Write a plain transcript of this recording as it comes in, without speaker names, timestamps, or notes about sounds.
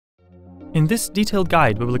In this detailed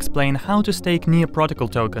guide, we will explain how to stake NEAR protocol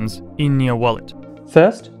tokens in NEAR Wallet.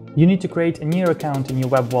 First, you need to create a NEAR account in your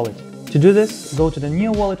web wallet. To do this, go to the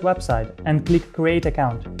NEAR Wallet website and click Create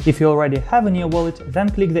Account. If you already have a NEAR Wallet, then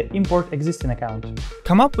click the Import Existing Account.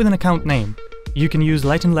 Come up with an account name. You can use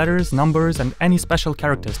Latin letters, numbers, and any special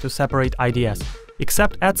characters to separate IDs,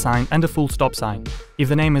 except @ and a full stop sign. If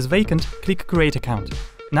the name is vacant, click Create Account.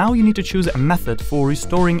 Now you need to choose a method for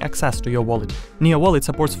restoring access to your wallet. NEAR Wallet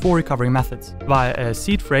supports 4 recovery methods: via a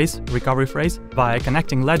seed phrase, recovery phrase, via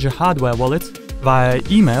connecting ledger hardware wallets, via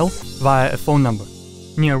email, via a phone number.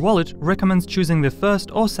 NEAR Wallet recommends choosing the first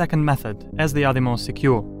or second method, as they are the most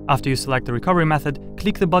secure. After you select the recovery method,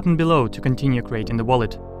 click the button below to continue creating the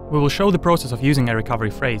wallet. We will show the process of using a recovery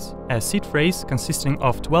phrase. A seed phrase consisting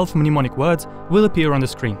of 12 mnemonic words will appear on the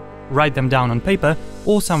screen. Write them down on paper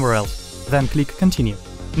or somewhere else, then click Continue.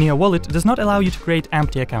 NEAR Wallet does not allow you to create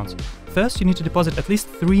empty accounts. First, you need to deposit at least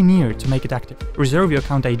 3 NEAR to make it active. Reserve your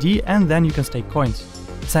account ID and then you can stake coins.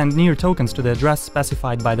 Send NEAR tokens to the address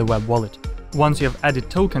specified by the web wallet. Once you have added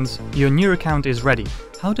tokens, your NEAR account is ready.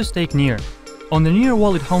 How to stake NEAR? On the NEAR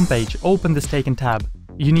Wallet homepage, open the Staking tab.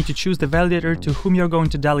 You need to choose the validator to whom you're going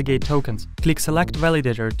to delegate tokens. Click Select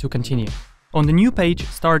Validator to continue. On the new page,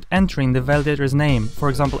 start entering the validator's name, for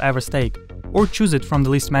example Everstake, or choose it from the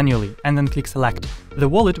list manually and then click Select. The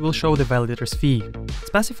wallet will show the validator's fee.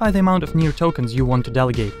 Specify the amount of NEAR tokens you want to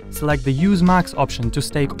delegate. Select the Use Max option to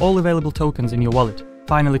stake all available tokens in your wallet.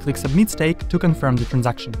 Finally, click Submit Stake to confirm the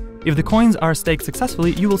transaction. If the coins are staked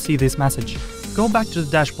successfully, you will see this message. Go back to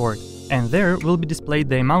the dashboard, and there will be displayed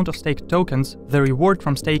the amount of staked tokens, the reward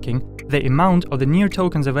from staking, the amount of the NEAR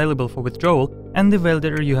tokens available for withdrawal, and the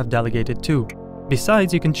validator you have delegated to.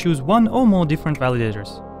 Besides, you can choose 1 or more different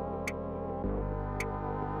validators.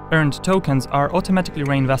 Earned tokens are automatically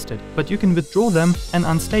reinvested, but you can withdraw them and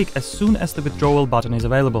unstake as soon as the withdrawal button is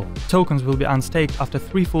available. Tokens will be unstaked after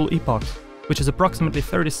 3 full epochs, which is approximately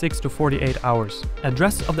 36 to 48 hours.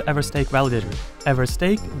 Address of the Everstake validator: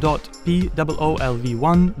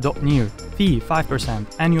 everstake.poolv1.near. Fee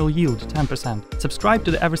 5%, annual yield 10%. Subscribe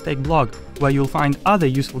to the Everstake blog, where you'll find other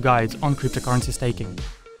useful guides on cryptocurrency staking.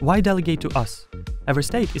 Why delegate to us?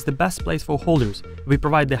 Everstake is the best place for holders. We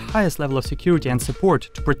provide the highest level of security and support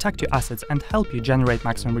to protect your assets and help you generate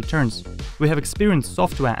maximum returns. We have experienced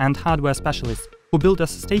software and hardware specialists who build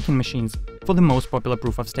us staking machines for the most popular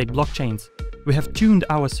proof-of-stake blockchains. We have tuned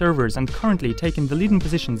our servers and currently taken the leading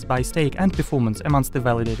positions by stake and performance amongst the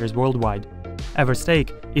validators worldwide.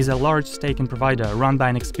 Everstake is a large staking provider run by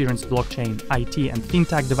an experienced blockchain, IT and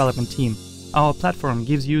fintech development team. Our platform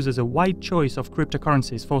gives users a wide choice of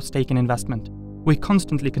cryptocurrencies for staking investment. We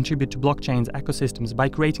constantly contribute to blockchain's ecosystems by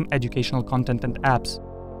creating educational content and apps,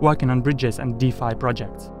 working on bridges and DeFi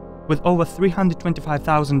projects. With over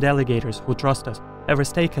 325,000 delegators who trust us,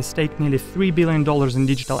 Everstake has staked nearly $3 billion in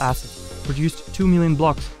digital assets, produced 2 million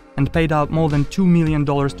blocks, and paid out more than $2 million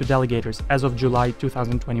to delegators as of July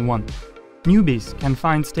 2021. Newbies can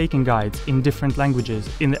find staking guides in different languages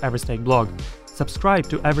in the Everstake blog. Subscribe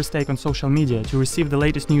to Everstake on social media to receive the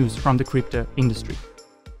latest news from the crypto industry.